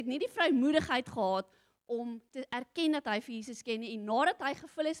het nie die vrymoedigheid gehad om te erken dat hy vir Jesus ken nie, en nadat hy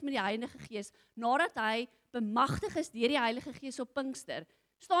gevul is met die Heilige Gees, nadat hy bemagtig is deur die Heilige Gees op Pinkster,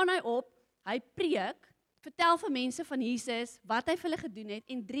 staan hy op, hy preek, vertel vir mense van Jesus, wat hy vir hulle gedoen het,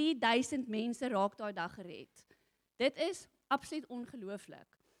 en 3000 mense raak daai dag gered. Dit is absoluut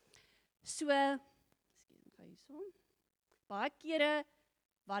ongelooflik. So, baie kere,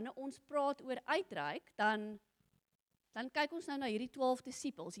 wanneer ons praat oor uitreik, dan kyk ons nou na hierdie 12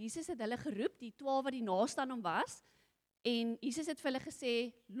 disippels. Jesus het hulle geroep, die 12 wat die naaste aan hom was, en Jesus het vir hulle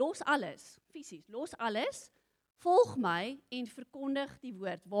gesê, los alles, fisies, los alles, volg my en verkondig die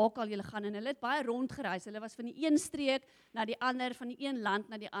woord, waar ook al julle gaan, en hulle het baie rondgereis, hulle was van die een streek na die ander, van die een land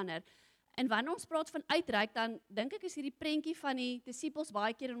na die ander. En wanneer ons praat van uitreik, dan dink ek is hierdie prentjie van die disippels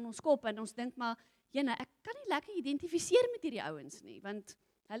baie keer in ons kop, en ons dink maar, jene, ek kan nie lekker identifiseer met hierdie ouens nie, want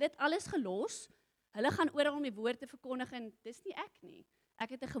hulle het alles gelos, hulle gaan oral om die woord te verkondig, en dis nie ek nie. Ek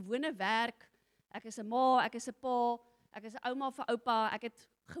het 'n gewone werk, ek is 'n ma, ek is 'n pa, ek is 'n ouma vir oupa, ek het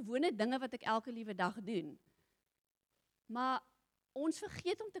gewone dinge wat ek elke liewe dag doen. Maar ons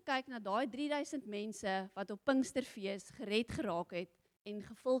vergeet om te kyk na daai 3000 mense wat op Pinksterfees gered geraak het, en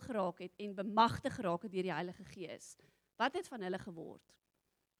gevul geraak het, en bemagtig geraak het deur die Heilige Gees. Wat het van hulle geword?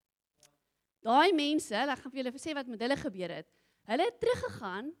 Daai mense, ek gaan vir julle sê wat met hulle gebeur het, hulle het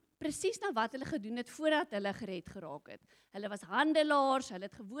teruggegaan, presies na wat hulle gedoen het, voordat hulle gered geraak het. Hulle was handelaars, hulle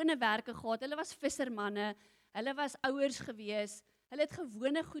het gewone werke gehad, hulle was vissermanne, hulle was ouers gewees, hulle het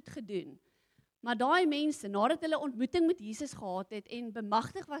gewone goed gedoen. Maar daai mense, nadat hulle ontmoeting met Jesus gehad het, en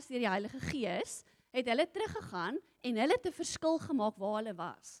bemagtig was deur die Heilige Gees, het hulle teruggegaan, en hulle het 'n verskil gemaak waar hulle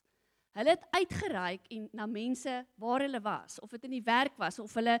was. Hulle het uitgereik na mense waar hulle was, of dit in die werk was,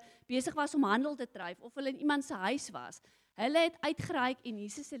 of hulle besig was om handel te dryf, of hulle in iemand se huis was. Hulle het uitgereik en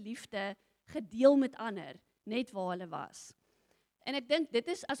Jesus se liefde gedeel met ander, net waar hulle was. En ek dink, dit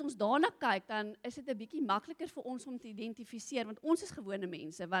is, as ons daarna kyk, dan is dit 'n bietjie makliker vir ons om te identifiseer, want ons is gewone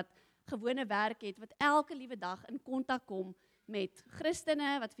mense, wat gewone werk het, wat elke liewe dag in kontak kom met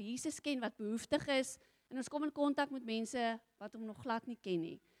Christene, wat vir Jesus ken, wat behoeftig is, en ons kom in kontak met mense, wat hom nog glad nie ken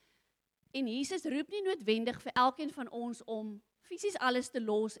nie. En Jesus roep nie noodwendig vir elkeen van ons om fisies alles te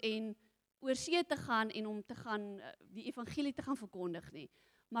los en oor see te gaan en om te gaan die evangelie te gaan verkondig nie.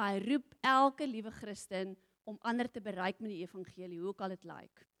 Maar hy roep elke liewe Christen om ander te bereik met die evangelie, hoe ook al dit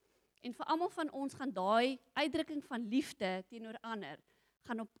lyk. En vir almal van ons gaan daai uitdrukking van liefde teenoor ander,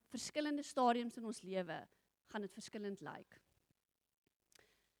 gaan op verskillende stadiums in ons lewe, gaan dit verskillend lyk.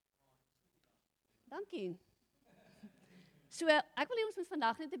 Dankie. So, ek wil hê ons moet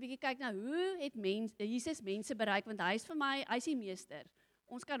vandag net 'n bietjie kyk na hoe het Jesus mense bereik, want hy is vir my, hy is die meester.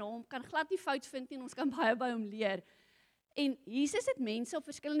 Ons kan hom glad nie fout vind nie, en ons kan baie by hom leer. En Jesus het mense op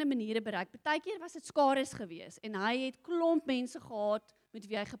verskillende maniere bereik. Partykeer was dit skares gewees, en hy het klomp mense gehad, met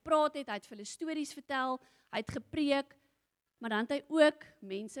wie hy gepraat het, hy het vir hulle stories vertel, hy het gepreek, maar dan het hy ook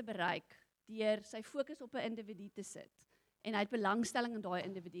mense bereik, deur sy fokus op 'n individu te sit. En hy het belangstelling in daai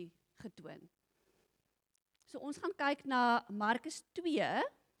individu getoon. So ons gaan kyk na Markus 2,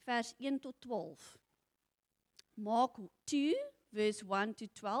 vers 1 tot 12. Mark 2, verse 1 to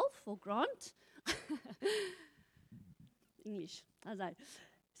 12, for Grant. English, as hy.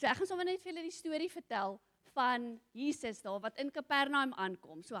 So ek gaan sommer net vir julle die storie vertel van Jesus daar, wat in Kapernaum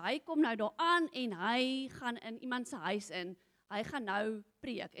aankom. So hy kom nou daar aan, en hy gaan in iemand se huis in, hy gaan nou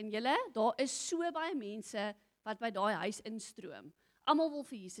preek. En julle, daar is so baie mense, wat by daai huis instroom. Almal wil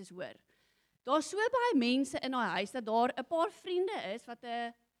vir Jesus hoor. Daar is so baie mense in daai huis, dat daar 'n paar vriende is, wat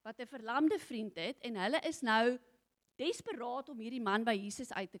 'n verlamde vriend het, en hulle is nou desperaat om hierdie man by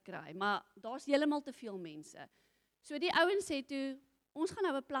Jesus uit te kry, maar daar's heeltemal te veel mense. So die ouens sê toe, ons gaan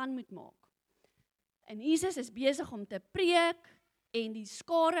nou 'n plan moet maak. En Jesus is besig om te preek, en die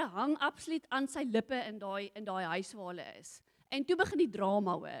skare hang absoluut aan sy lippe in daai huis waar hulle is. En toe begin die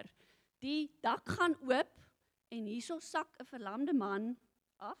drama hoor. Die dak gaan oop, en hierso sak 'n verlamde man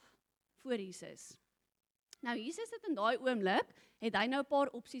af voor Jesus. Nou Jesus het in daai oomblik, het hy nou 'n paar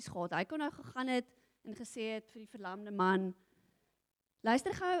opsies gehad. Hy kon nou gegaan het en gesê het vir die verlamde man,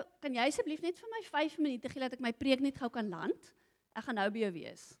 luister gou, kan jy asseblief net vir my 5 minute gee, dat ek my preek net gou kan land? Ek gaan nou by jou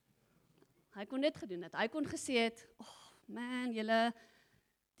wees. Hy kon dit gedoen het. Hy kon gesê het, man, julle,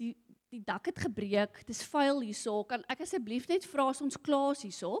 die dak het gebreek, het is vuil hierso, kan ek asseblief net vra as ons klaar is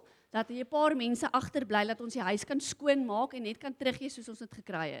hierso, dat jy 'n paar mense agterbly, dat ons die huis kan skoon maak en net kan teruggee soos ons dit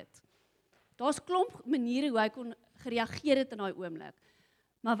gekry het. Daar's klomp maniere hoe hy kon gereageer het in daai oomblik.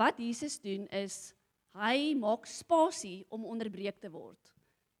 Maar wat Jesus doen is, hy maak spasie om onderbreek te word.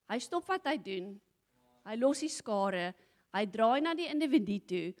 Hy stop wat hy doen, hy los die skare, hy draai na die individu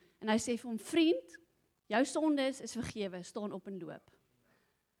toe, en hy sê vir hom, vriend, jou sondes is vergewe, staan op en loop.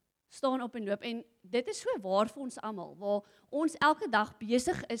 staan op en loop. En dit is so waar vir ons almal, waar ons elke dag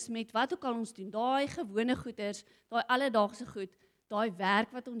besig is met wat ook al ons doen, daai gewone goeders, daai alledaagse goed, daai werk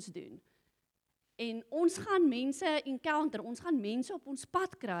wat ons doen. En ons gaan mense encounter, ons gaan mense op ons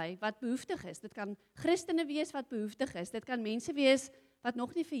pad kry wat behoeftig is. Dit kan Christene wees wat behoeftig is, dit kan mense wees wat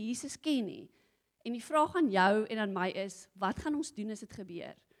nog nie vir Jesus ken nie. En die vraag aan jou en aan my is, wat gaan ons doen as dit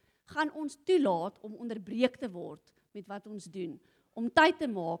gebeur? Gaan ons toelaat om onderbreek te word met wat ons doen, om tyd te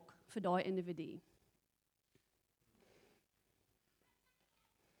maak vir daai individu?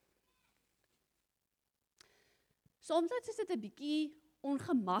 Soms is dit 'n bietjie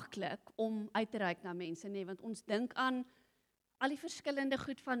ongemaklik om uit te reik na mense, nee, want ons dink aan al die verskillende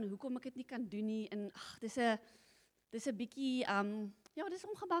goed van hoekom ek dit nie kan doen nie, en dis 'n bietjie, ja, dis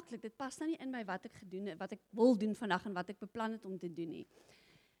ongemaklik, dit pas nou nie in by wat ek gedoen het, wat ek wil doen vandag en wat ek beplan het om te doen nie.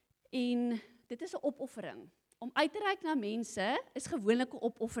 En dit is 'n opoffering. Om uit te reik na mense is gewoonlik 'n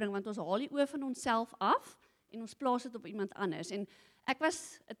opoffering, want ons haal die oë van onsself af en ons plaas dit op iemand anders. En ek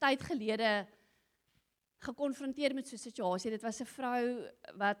was 'n tyd gelede gekonfronteer met so 'n situasie. Dit was 'n vrou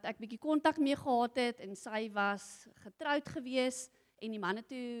wat ek bietjie kontak mee gehad het en sy was getroud gewees en haar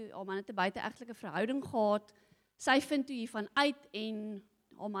man het 'n buiteegtelike verhouding gehad. Sy vind toe hiervan uit en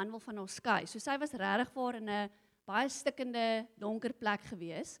haar man wil van haar skei. So sy was regtig waar in 'n baie stikkende, donker plek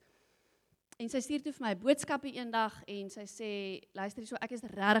gewees. En sy stuur toe vir my boodskappe eendag en sy sê, luister hierso, ek is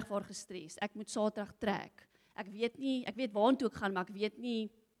regtig waar gestres. Ek moet Saterdag trek. Ek weet waartoe ek gaan, maar ek weet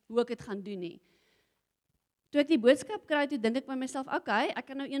nie hoe ek dit gaan doen nie. Toe ek die boodskap kry, toe dink ek by myself, okay, ek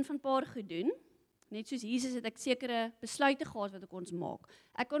kan nou een van paar goed doen. Net soos Jesus het ek sekere besluite gehad wat ek ons maak.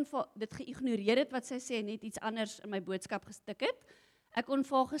 Ek kon dit geïgnoreer het wat sy sê, net iets anders in my boodskap gestik het. Ek kon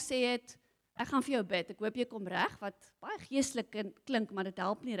vir haar gesê het, ek gaan vir jou bid, ek hoop jy kom reg, wat baie geestelik klink, maar dit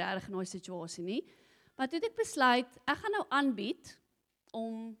help nie regtig in daai situasie nie. Maar toe het ek besluit, ek gaan nou aanbied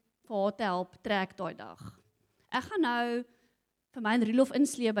om vir haar te help trek daai dag. Ek gaan nou vir my en Roelof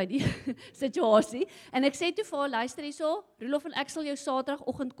insleep by die situasie, en ek sê toe vir haar, luister hierso, Roelof en ek sal jou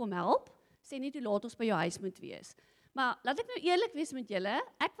Saterdagoggend kom help, sê nie hoe laat ons by jou huis moet wees. Maar laat ek nou eerlik wees met julle,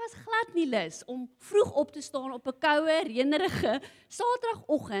 ek was glad nie lus om vroeg op te staan op 'n koue, reënerige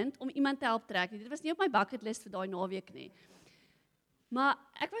Saterdagoggend om iemand te help trek nie. Dit was nie op my bucketlist vir daai naweek nie. Maar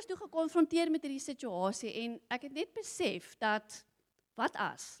ek was toe gekonfronteer met hierdie situasie en ek het net besef dat, wat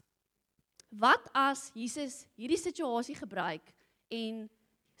as Jesus hierdie situasie gebruik en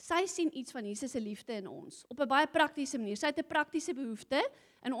sy sien iets van Jesus se liefde in ons, op 'n baie praktiese manier. Sy het 'n praktiese behoefte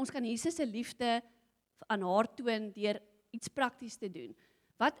en ons kan Jesus se liefde aan haar toon deur iets prakties te doen.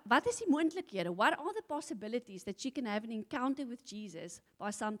 Wat is die moontlikhede? What are the possibilities that she can have an encounter with Jesus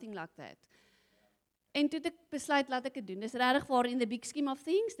by something like that? En toe het ek besluit, laat ek dit doen. Dis regtig waar in the big scheme of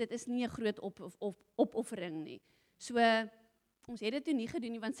things, dit is nie 'n groot opoffering nie. So, ons het dit toe nie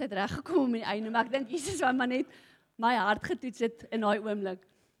gedoen nie, want sy het reg gekom om die einde, maar ek dink Jesus wou maar net my hart getoets het in daai oomblik.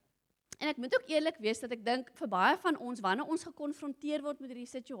 En ek moet ook eerlik wees dat ek dink vir baie van ons, wanneer ons gekonfronteer word met hierdie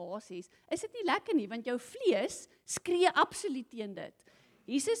situasies, is dit nie lekker nie, want jou vlees skree absoluut teen dit.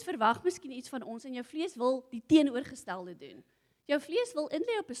 Jesus verwag miskien iets van ons en jou vlees wil die teenoorgestelde doen. Jou vlees wil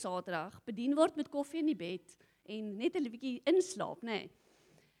inlê op 'n Saterdag, bedien word met koffie in die bed en net 'n bietjie inslaap, nê.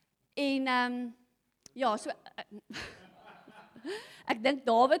 En ja, so ek dink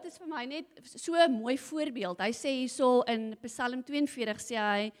Dawid is vir my net so 'n mooi voorbeeld. Hy sê hierso in Psalm 42 sê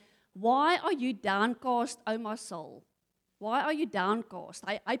hy, "Why are you downcast, O my soul? Why are you downcast?"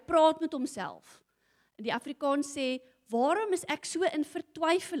 Hy praat met homself. In die Afrikaans sê, "Waarom is ek so in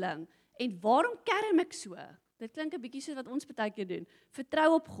vertwyfeling en waarom kerm ek so?" Dit klink 'n bietjie soos wat ons baie keer doen.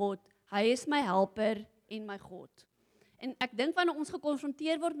 Vertrou op God, hy is my helper en my God. En ek dink wanneer ons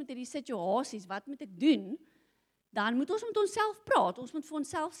gekonfronteer word met hierdie situasies, wat moet ek doen? Dan moet ons met onsself praat. Ons moet vir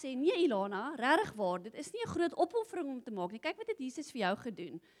onsself sê, nee Ilana, regtig waar, dit is nie 'n groot opoffering om te maak nie. Kyk wat het Jesus vir jou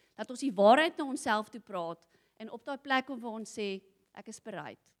gedoen. Dat ons die waarheid na onsself toe praat en op daai plek om vir ons sê, ek is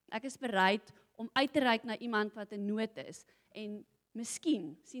bereid. Ek is bereid om uit te reik na iemand wat in nood is en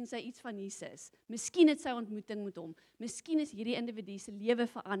miskien sien sy iets van Jesus. Miskien het sy ontmoeting met hom. Miskien is hierdie individu se lewe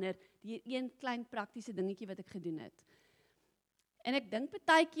verander deur een klein praktiese dingetjie wat ek gedoen het. En ek dink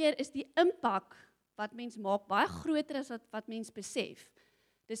baie keer is die impak wat mens maak baie groter as wat mens besef.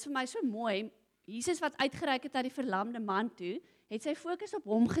 Dis vir my so mooi, Jesus wat uitgereik het na die verlamde man toe, het sy fokus op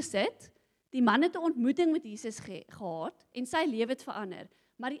hom gesit, die man het 'n ontmoeting met Jesus gehad, en sy lewe het verander,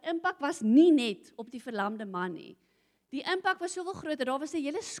 maar die impak was nie net op die verlamde man nie. Die impak was soveel groter, daar was 'n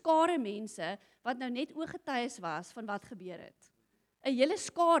hele skare mense, wat nou net ooggetuies was van wat gebeur het. 'n Hele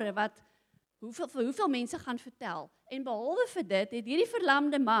skare wat, vir hoeveel mense gaan vertel, en behalwe vir dit, het hierdie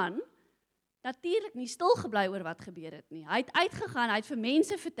verlamde man, natuurlik nie stil gebly oor wat gebeur het nie. Hy het uitgegaan, hy het vir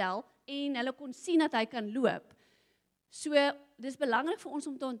mense vertel en hulle kon sien dat hy kan loop. So, dis belangrik vir ons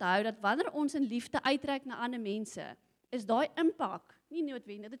om te onthou dat wanneer ons in liefde uitreik na ander mense, is daai impak nie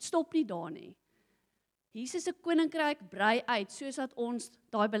noodwendig, dit stop nie daar nie. Jesus se koninkryk brei uit, soos dat ons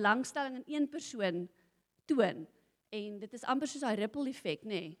daai belangstelling in een persoon toon. En dit is amper soos 'n ripple effek,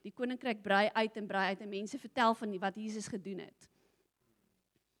 nê. Die koninkryk brei uit en mense vertel van wat Jesus gedoen het.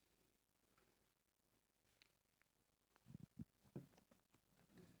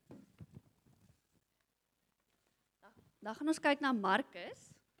 Dan gaan ons kyk na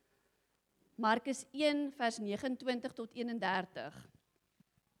Markus. Markus 1 vers 29 tot 31.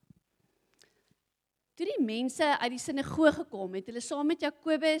 Toe die mense uit die sinagoge gekom het, hulle saam met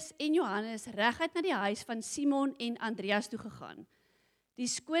Jakobus en Johannes reguit na die huis van Simon en Andreas toe gegaan. Die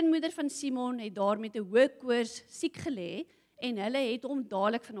skoonmoeder van Simon het daar met 'n hoë koors siek gelê en hulle het hom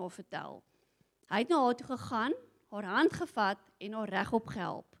dadelik van haar vertel. Hy het na haar toe gegaan, haar hand gevat en haar regop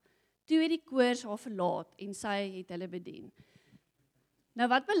gehelp. Toe het die koors haar verlaat en sy het hulle bedien. Nou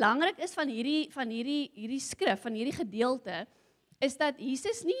wat belangrik is van hierdie skrif, van hierdie gedeelte, is dat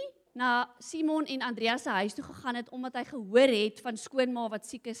Jesus nie na Simon en Andreas se huis toe gegaan het omdat hy gehoor het van skoonma wat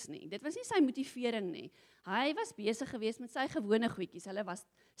siek is nie. Dit was nie sy motivering nie. Hy was besig geweest met sy gewone goedjies. Hulle was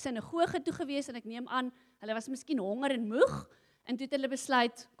sinagoge toe geweest en ek neem aan, hulle was miskien honger en moeg en toe het hulle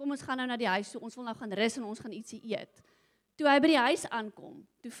besluit, kom ons gaan nou na die huis toe, ons wil nou gaan rus en ons gaan ietsie eet. Toe hy by die huis aankom,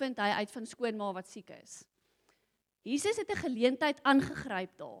 toe vind hy uit van skoonma wat siek is. Jesus het 'n geleentheid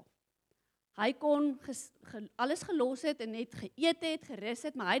aangegryp daar. Hy kon alles gelos het en net geëet het, gerus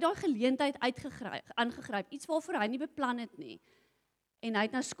het, maar hy het daai geleentheid aangegryp, iets waarvoor hy nie beplan het nie. En hy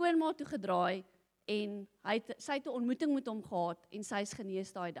het na skoonma toe gedraai en sy het 'n ontmoeting met hom gehad en sy is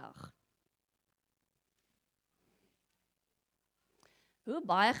genees daai dag. Hoe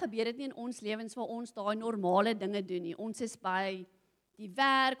baie gebeur dit nie in ons lewens waar ons daai normale dinge doen nie. Ons is by die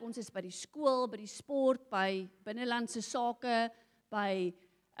werk, ons is by die skool, by die sport, by binnelandse sake, by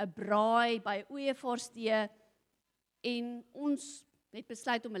 'n braai, by oeyevaarsdee en ons het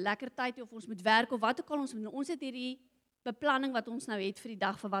besluit om 'n lekker tyd of ons moet werk of wat ook al ons moet doen. Ons het hierdie beplanning wat ons nou het vir die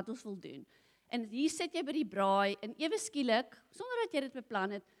dag vir wat ons wil doen. En hier sit jy by die braai en ewe skielik, sonder dat jy dit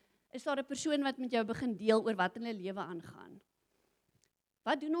beplan het, is daar 'n persoon wat met jou begin deel oor wat in hulle lewe aangaan.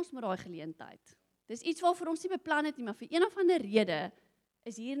 Wat doen ons met daai geleentheid? Dis iets waarvoor ons nie beplan het nie, maar vir een of ander rede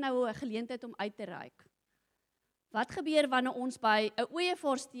is hier nou 'n geleentheid om uit te reik. Wat gebeur wanneer ons by 'n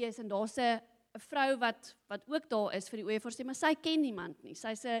oeyevaarsdee is en daar's 'n vrou wat ook daar is vir die oeyevaarsdee, maar sy ken niemand nie.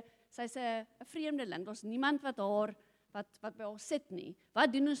 Sy's 'n vreemdeling. Daar's niemand wat by haar sit nie.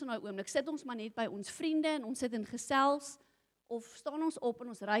 Wat doen ons in daai oomblik? Sit ons maar net by ons vriende en ons sit in gesels of staan ons op en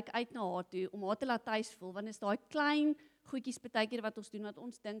ons reik uit na haar toe om haar te laat tuis voel, want is daai klein goedjies partykeer wat ons doen wat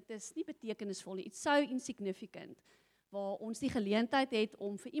ons dink dis nie betekenisvol nie, iets so insignificant, waar ons die geleentheid het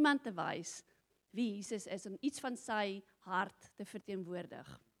om vir iemand te wys wie Jesus is en iets van sy hart te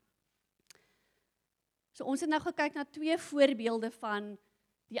verteenwoordig. So ons het nou gekyk na 2 voorbeelde van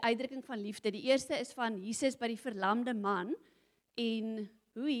die uitdrukking van liefde. Die eerste is van Jesus by die verlamde man en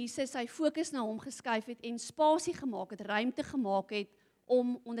hoe Jesus sy fokus na hom geskuif het en spasie gemaak het, ruimte gemaak het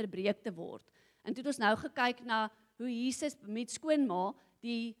om onderbreek te word. En toe het ons nou gekyk na hoe Jesus met skoonma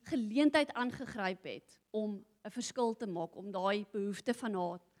die geleentheid aangegryp het om 'n verskil te maak, om daai behoefte van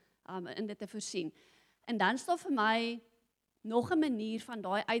haar in dit te voorsien. En dan staan vir my nog 'n manier van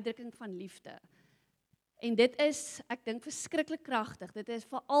daai uitdrukking van liefde. En dit is, ek dink, verskriklik kragtig. Dit is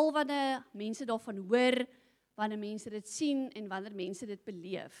veral wanneer mense daarvan hoor, wanneer mense dit sien en wanneer mense dit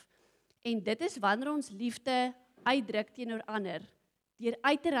beleef. En dit is wanneer ons liefde uitdruk teenoor ander, deur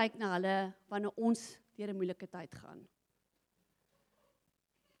uit te reik na hulle wanneer ons deur 'n moeilike tyd gaan.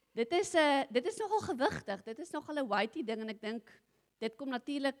 Dit is nogal gewigtig, dit is nogal 'n weighty ding en ek dink dit kom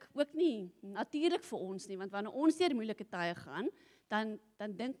natuurlik ook nie natuurlik vir ons nie, want wanneer ons deur moeilike tye gaan, dan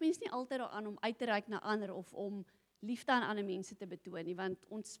dink mens nie altyd daaraan om uit te reik na ander of om liefde aan ander mense te betoon nie, want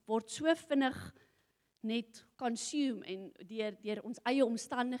ons word so vinnig net consume en deur ons eie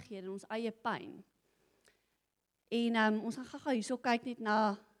omstandighede en ons eie pyn. En ons gaan gou hierso kyk net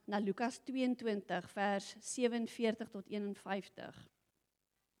na Lukas 22 vers 47 tot 51.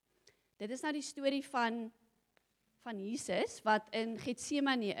 Dit is nou die storie van Jesus wat in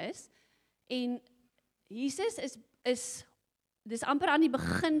Getsemane is en Jesus dis amper aan die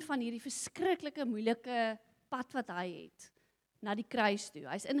begin van hierdie verskriklike moeilike pad wat hy het na die kruis toe.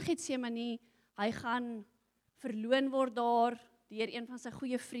 Hy's in Getsemane, hy gaan verloon word daar deur een van sy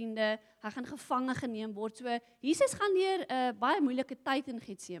goeie vriende, hy gaan gevange geneem word. So Jesus gaan deur 'n baie moeilike tyd in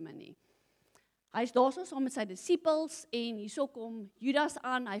Getsemane. Hy is daar saam met sy disippels en hierso kom Judas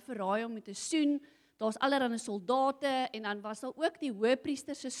aan, hy verraai hom met 'n soen. Daar's allerlei soldate en dan was daar ook die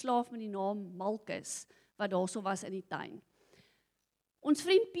hoëpriester se slaaf met die naam Malkus wat daarso was in die tuin. Ons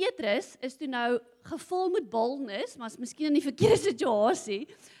vriend Petrus is toe nou gevul met boldness, maar is miskien in die verkeerde situasie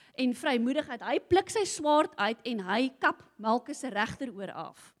en vrymoedigheid. Hy pluk sy swaard uit en hy kap Malkus se regteroor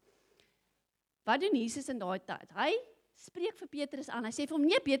af. Wat doen Jesus in daai tyd? Hy spreek vir Petrus aan. Hy sê vir hom: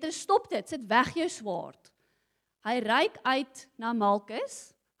 "Nee Petrus, stop dit. Sit weg jou swaard." Hy reik uit na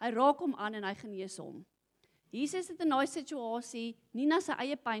Malkus. Hy raak hom aan en hy genees hom. Jesus het in daai situasie nie na sy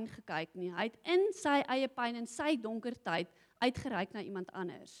eie pyn gekyk nie. Hy het in sy eie pyn en sy donker tyd uitgereik na iemand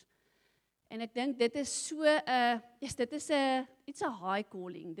anders. En ek dink dit is so it's a high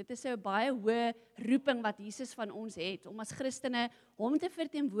calling. Dit is 'n baie hoë roeping wat Jesus van ons het om as Christene hom te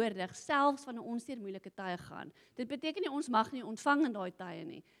verteenwoordig selfs wanneer ons deur moeilike tye gaan. Dit beteken nie ons mag nie ontvang in daai tye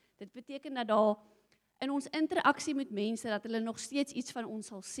nie. Dit beteken dat daar in ons interaksie met mense dat hulle nog steeds iets van ons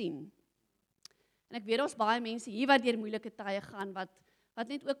sal sien. En ek weet daar's baie mense hier wat deur moeilike tye gaan wat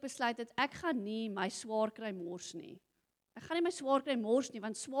net ook besluit het ek gaan nie my swaar kry mors nie. Ek gaan nie my swaar kry mors nie,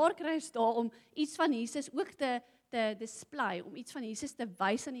 want swaar kry is daar om iets van Jesus ook te display, om iets van Jesus te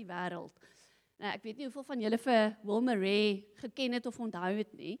wys aan die wêreld. Nou, ek weet nie hoeveel van julle vir Wilmer Ray geken het of onthou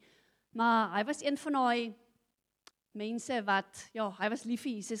het nie, maar hy was een van daai mense wat, hy was lief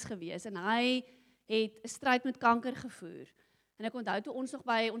vir Jesus gewees en hy het 'n stryd met kanker gevoer. En ek onthou toe ons nog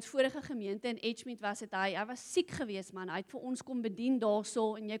by ons vorige gemeente in Edgemead was, hy was siek gewees man, hy het vir ons kom bedien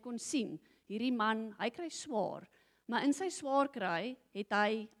daarso en jy kon sien, hierdie man, hy kry swaar. Maar in sy swaar kry, het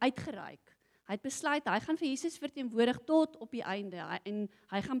hy uitgereik. Hy het besluit, hy gaan vir Jesus verteenwoordig tot op die einde, en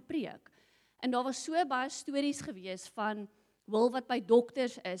hy gaan preek. En daar was so baie stories gewees van Wil wat by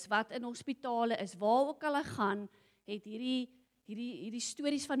dokters is, wat in hospitale is, waar ook al hy gaan, het hierdie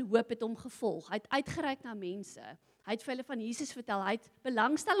stories van hoop het hom gevolg. Hy het uitgereik na mense. Hy het vir hulle van Jesus vertel. Hy het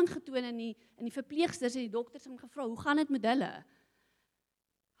belangstelling getoon in die verpleegsters en die dokters en gevra, hoe gaan dit met hulle?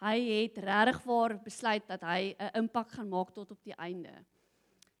 Hy het regtig waar besluit dat hy 'n impak gaan maak tot op die einde.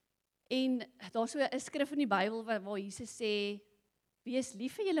 En daar's so 'n skrif in die Bybel waar Jesus sê, wees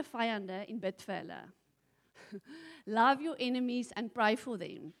lief vir julle vyande en bid vir hulle. Love your enemies and pray for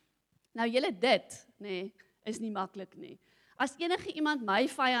them. Nou julle dit, is nie maklik nie. As enige iemand my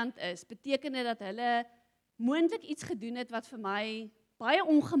vyand is, beteken dit dat hulle moontlik iets gedoen het wat vir my baie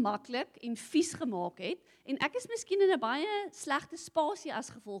ongemaklik en vies gemaak het, en ek is miskien in 'n baie slegte spasie as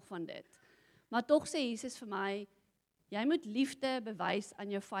gevolg van dit. Maar tog sê Jesus vir my, jy moet liefde bewys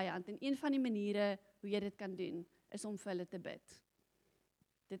aan jou vyand, en een van die maniere hoe jy dit kan doen, is om vir hulle te bid.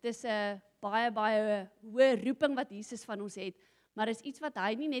 Dit is 'n baie hoë roeping wat Jesus van ons het, maar is iets wat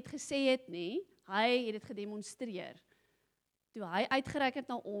hy nie net gesê het nie, hy het dit gedemonstreer. Toe hy uitgereik het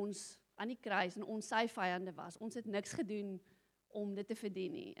na ons aan die kruis en ons sy vyande was, ons het niks gedoen om dit te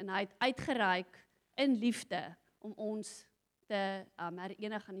verdien nie. En hy het uitgereik in liefde om ons te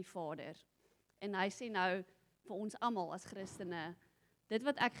herenig aan die Vader. En hy sê nou vir ons almal as Christene, dit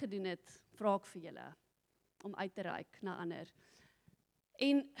wat ek gedoen het, vra ek vir julle om uit te reik na ander.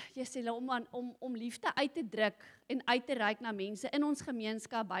 En Jesela, om liefde uit te druk en uit te reik na mense in ons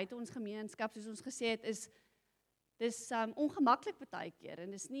gemeenskap, buite ons gemeenskap, soos ons gesê het, dis ongemaklik baie keer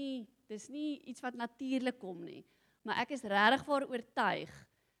en dis nie iets wat natuurlik kom nie. Maar ek is regtig waar oortuig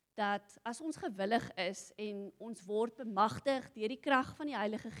dat as ons gewillig is en ons word bemagtig deur die krag van die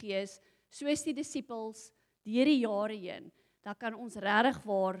Heilige Gees, soos die disippels deur die jare heen, dan kan ons regtig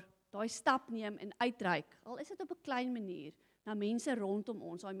waar daai stap neem en uitreik, al is dit op 'n klein manier, na mense rondom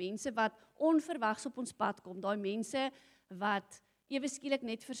ons, daai mense wat onverwags op ons pad kom, daai mense wat ewe skielik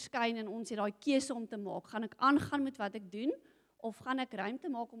net verskyn en ons het daai keuse om te maak, gaan ek aangaan met wat ek doen, of gaan ek ruimte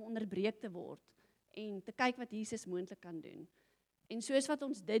maak om onderbreek te word, en te kyk wat Jesus moontlik kan doen. En soos wat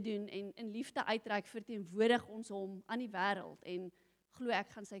ons dit doen, en in liefde uitreik, verteenwoordig ons hom aan die wêreld, en glo ek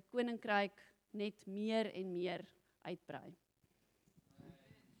gaan sy koninkryk net meer en meer uitbrei.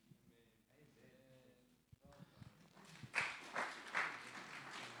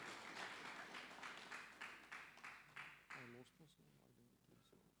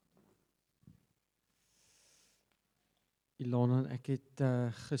 Ilana, ek het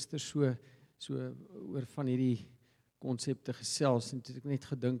gister so oor van hierdie konsepte gesels, en toe het ek net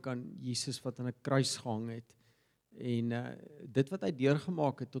gedink aan Jesus wat aan 'n kruis gehang het, en dit wat hy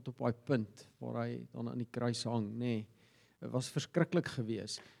deurgemaak het tot op daai punt, waar hy dan aan die kruis hang, was verskriklik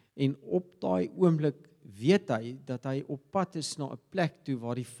gewees, en op daai oomblik weet hy, dat hy op pad is na 'n plek toe,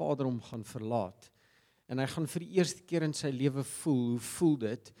 waar die Vader hom gaan verlaat, en hy gaan vir die eerste keer in sy lewe voel, hoe voel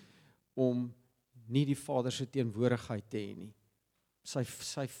dit, om nie die Vader se teenwoordigheid te hê nie.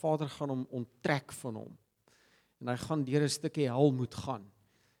 sy vader gaan hom onttrek van hom. En hy gaan deur 'n stukkie hel moet gaan.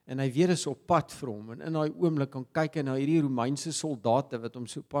 En hy weer is op pad vir hom. En in daai oomblik kan kyk hy na hierdie Romeinse soldate wat hom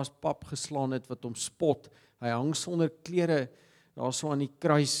so pas pap geslaan het, wat hom spot. Hy hang sonder klere daar so aan die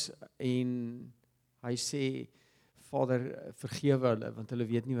kruis en hy sê, Vader, vergewe hulle, want hulle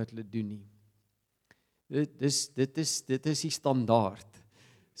weet nie wat hulle doen nie. Dit is die standaard.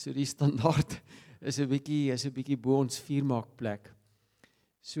 So die standaard is 'n bietjie bo ons vuurmaakplek.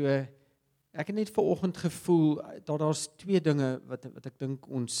 So ek het net vanoggend gevoel dat daar's twee dinge wat ek dink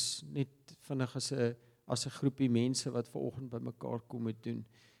ons net vinnig as 'n groepie mense wat vanoggend bymekaar kom moet doen.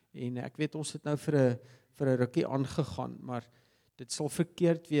 En ek weet ons het nou vir 'n rukkie aangegaan, maar dit sal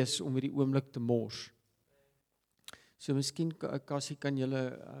verkeerd wees om hierdie oomblik te mors. So miskien Cassie, kan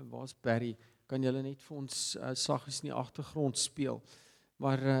julle waar's Barry, kan julle net vir ons saggies in die agtergrond speel.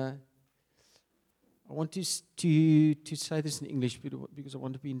 Maar I want to say this in English because I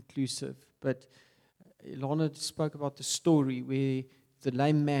want to be inclusive. But Ilana spoke about the story where the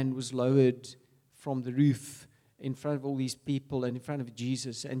lame man was lowered from the roof in front of all these people and in front of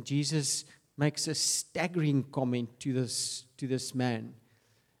Jesus. And Jesus makes a staggering comment to this man.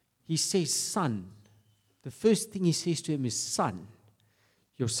 He says, "Son." The first thing he says to him is, "Son,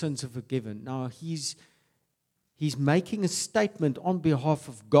 your sins are forgiven." Now he's making a statement on behalf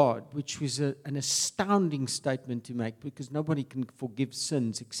of God, which was an astounding statement to make because nobody can forgive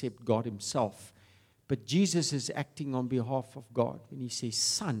sins except God himself. But Jesus is acting on behalf of God when he says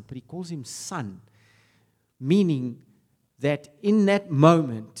son, but he calls him son, meaning that in that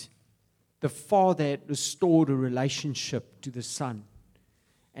moment, the Father had restored a relationship to the Son.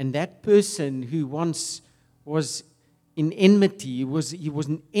 And that person who once was in enmity, he was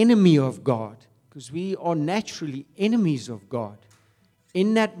an enemy of God, because we are naturally enemies of God.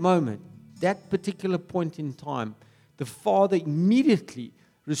 In that moment, that particular point in time, the Father immediately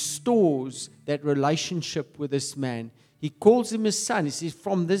restores that relationship with this man. He calls him his son. He says,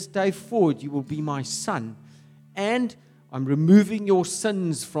 "From this day forward, you will be my son. And I'm removing your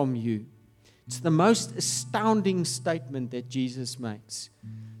sins from you." It's the most astounding statement that Jesus makes.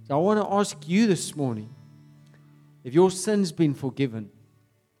 So I want to ask you this morning, have your sins been forgiven?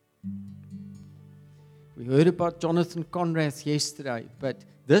 We heard about Jonathan Conrath yesterday, but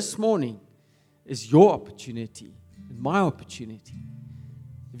this morning is your opportunity and my opportunity.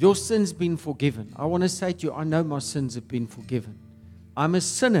 Have your sins been forgiven? I want to say to you, I know my sins have been forgiven. I'm a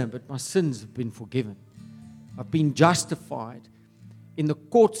sinner, but my sins have been forgiven. I've been justified. In the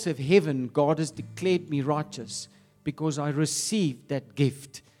courts of heaven, God has declared me righteous because I received that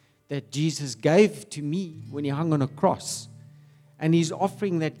gift that Jesus gave to me when he hung on a cross. And he's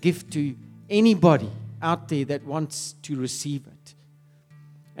offering that gift to anybody out there that wants to receive it.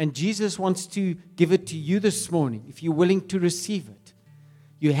 And Jesus wants to give it to you this morning, if you're willing to receive it.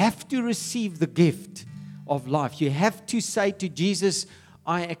 You have to receive the gift of life. You have to say to Jesus,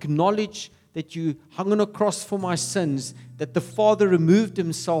 I acknowledge that you hung on a cross for my sins, that the Father removed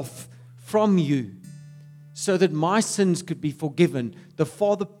himself from you so that my sins could be forgiven. The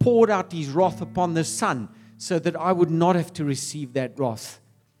Father poured out his wrath upon the Son so that I would not have to receive that wrath.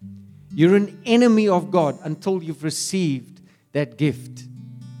 You're an enemy of God until you've received that gift.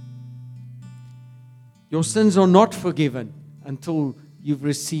 Your sins are not forgiven until you've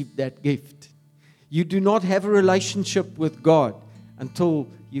received that gift. You do not have a relationship with God until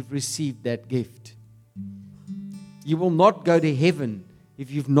you've received that gift. You will not go to heaven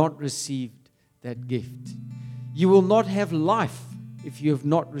if you've not received that gift. You will not have life if you have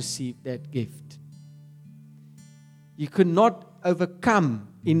not received that gift. You cannot overcome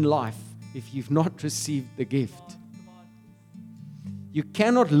in life if you've not received the gift. You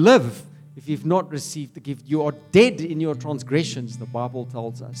cannot live if you've not received the gift. You are dead in your transgressions, the Bible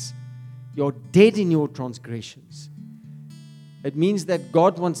tells us. You're dead in your transgressions. It means that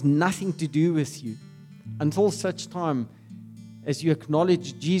God wants nothing to do with you until such time as you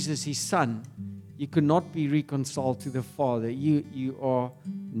acknowledge Jesus, his Son. You cannot be reconciled to the Father. You are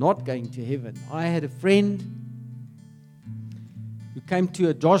not going to heaven. I had a friend who came to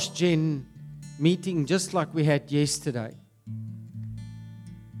a Josh Gen meeting just like we had yesterday.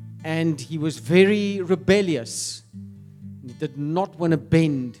 And he was very rebellious. He did not want to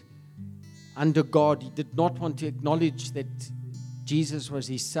bend under God. He did not want to acknowledge that Jesus was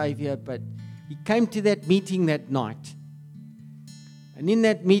his Savior. But he came to that meeting that night. And in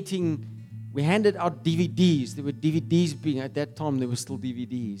that meeting, we handed out DVDs. There were DVDs being, at that time, there were still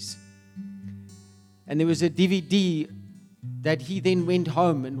DVDs. And there was a DVD that he then went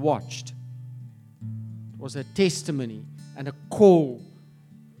home and watched. It was a testimony and a call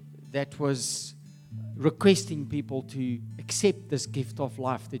that was requesting people to accept this gift of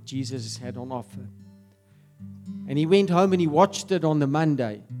life that Jesus had on offer. And he went home and he watched it on the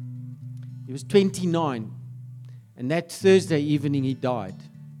Monday. He was 29. And that Thursday evening he died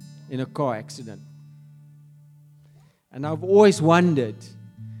in a car accident. And I've always wondered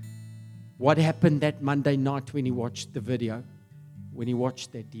what happened that Monday night when he watched the video, when he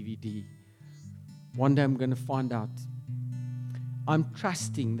watched that DVD. One day I'm going to find out. I'm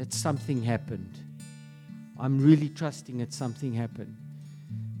trusting that something happened. I'm really trusting that something happened.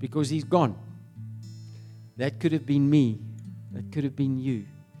 Because he's gone. That could have been me. That could have been you.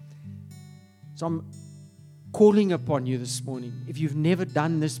 So I'm calling upon you this morning. If you've never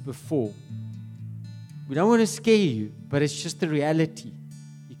done this before, we don't want to scare you, but it's just the reality.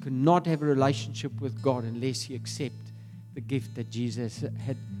 You cannot have a relationship with God unless you accept the gift that Jesus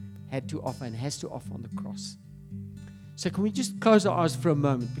had to offer and has to offer on the cross. So can we just close our eyes for a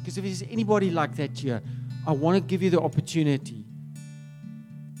moment? Because if there's anybody like that here, I want to give you the opportunity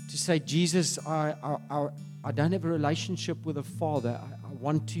to say, Jesus, I don't have a relationship with a Father. I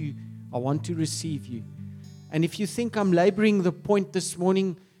want to receive you. And if you think I'm laboring the point this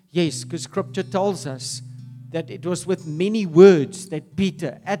morning, yes, because Scripture tells us that it was with many words that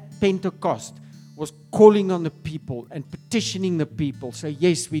Peter at Pentecost was calling on the people and petitioning the people. So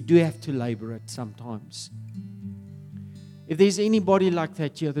yes, we do have to labor it sometimes. If there's anybody like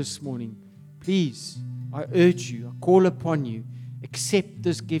that here this morning, please, I urge you, I call upon you, accept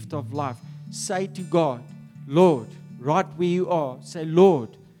this gift of life. Say to God, Lord, right where you are, say,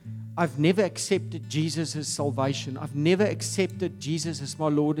 Lord, I've never accepted Jesus as salvation. I've never accepted Jesus as my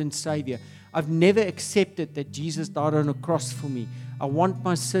Lord and Savior. I've never accepted that Jesus died on a cross for me. I want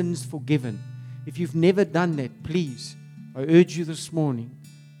my sins forgiven. If you've never done that, please, I urge you this morning,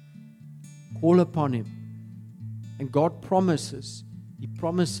 call upon Him. And God promises, He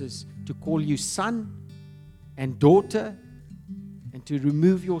promises to call you son and daughter and to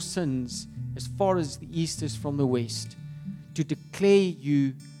remove your sins as far as the east is from the west, to declare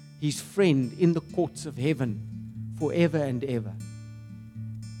you His friend in the courts of heaven forever and ever.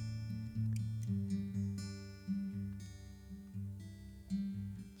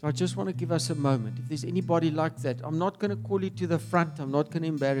 So I just want to give us a moment. If there's anybody like that, I'm not going to call you to the front. I'm not going to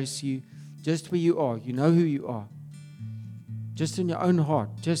embarrass you. Just where you are. You know who you are. Just in your own heart.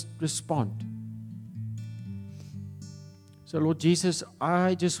 Just respond. So Lord Jesus,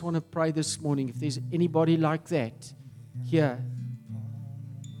 I just want to pray this morning. If there's anybody like that here,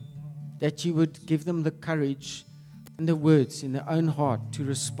 that you would give them the courage and the words in their own heart to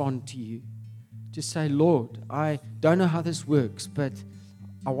respond to you. To say, Lord, I don't know how this works, but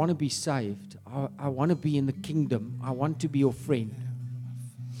I want to be saved. I want to be in the kingdom. I want to be your friend.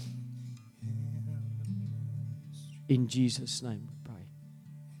 In Jesus' name we pray.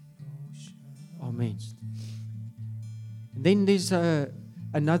 Amen. And then there's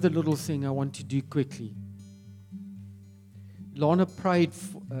another little thing I want to do quickly. Lana prayed,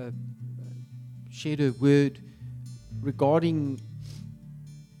 shared a word regarding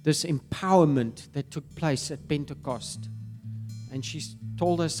this empowerment that took place at Pentecost. And she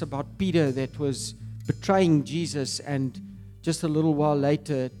told us about Peter that was betraying Jesus, and just a little while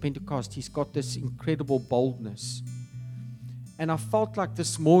later at Pentecost, he's got this incredible boldness. And I felt like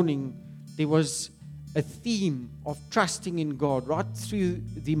this morning there was a theme of trusting in God. Right through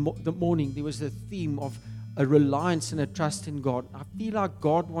the morning, there was a theme of a reliance and a trust in God. I feel like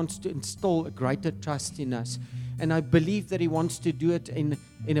God wants to instill a greater trust in us. And I believe that He wants to do it in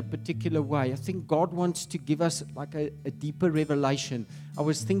a particular way. I think God wants to give us like a deeper revelation. I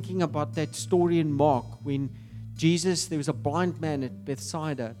was thinking about that story in Mark when Jesus, there was a blind man at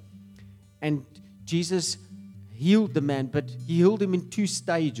Bethsaida, and Jesus healed the man, but He healed him in two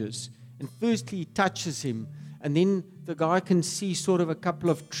stages. And firstly, He touches him, and then the guy can see sort of a couple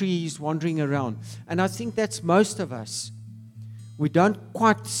of trees wandering around. And I think that's most of us. We don't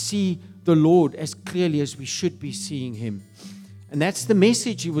quite see the Lord as clearly as we should be seeing Him. And that's the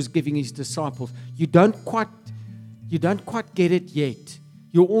message He was giving His disciples. You don't quite get it yet.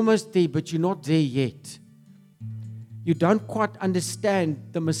 You're almost there, but you're not there yet. You don't quite understand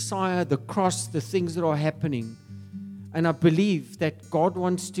the Messiah, the cross, the things that are happening. And I believe that God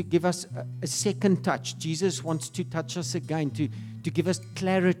wants to give us a second touch. Jesus wants to touch us again, to give us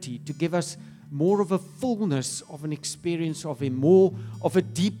clarity, to give us more of a fullness of an experience of Him, more of a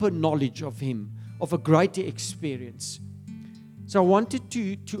deeper knowledge of Him, of a greater experience. So I wanted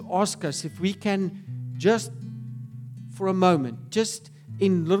to ask us if we can just for a moment, just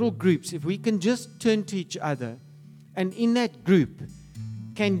in little groups, if we can just turn to each other, and in that group,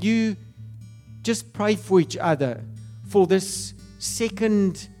 can you just pray for each other for this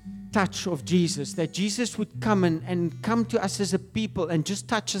second touch of Jesus, that Jesus would come and come to us as a people and just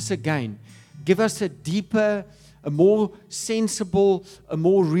touch us again. Give us a deeper, a more sensible, a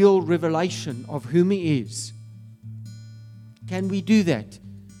more real revelation of whom He is. Can we do that?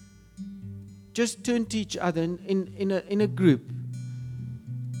 Just turn to each other in a group,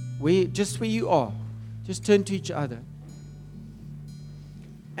 where you are. Just turn to each other.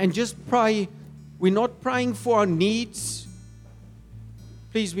 And just pray. We're not praying for our needs.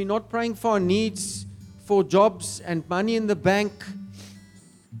 Please, we're not praying for our needs, for jobs and money in the bank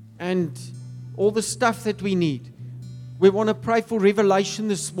and all the stuff that we need. We want to pray for revelation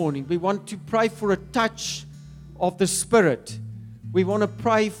this morning. We want to pray for a touch of the Spirit. We want to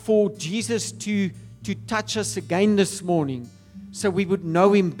pray for Jesus to touch us again this morning, so we would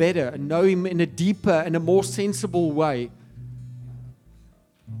know Him better and know Him in a deeper and a more sensible way.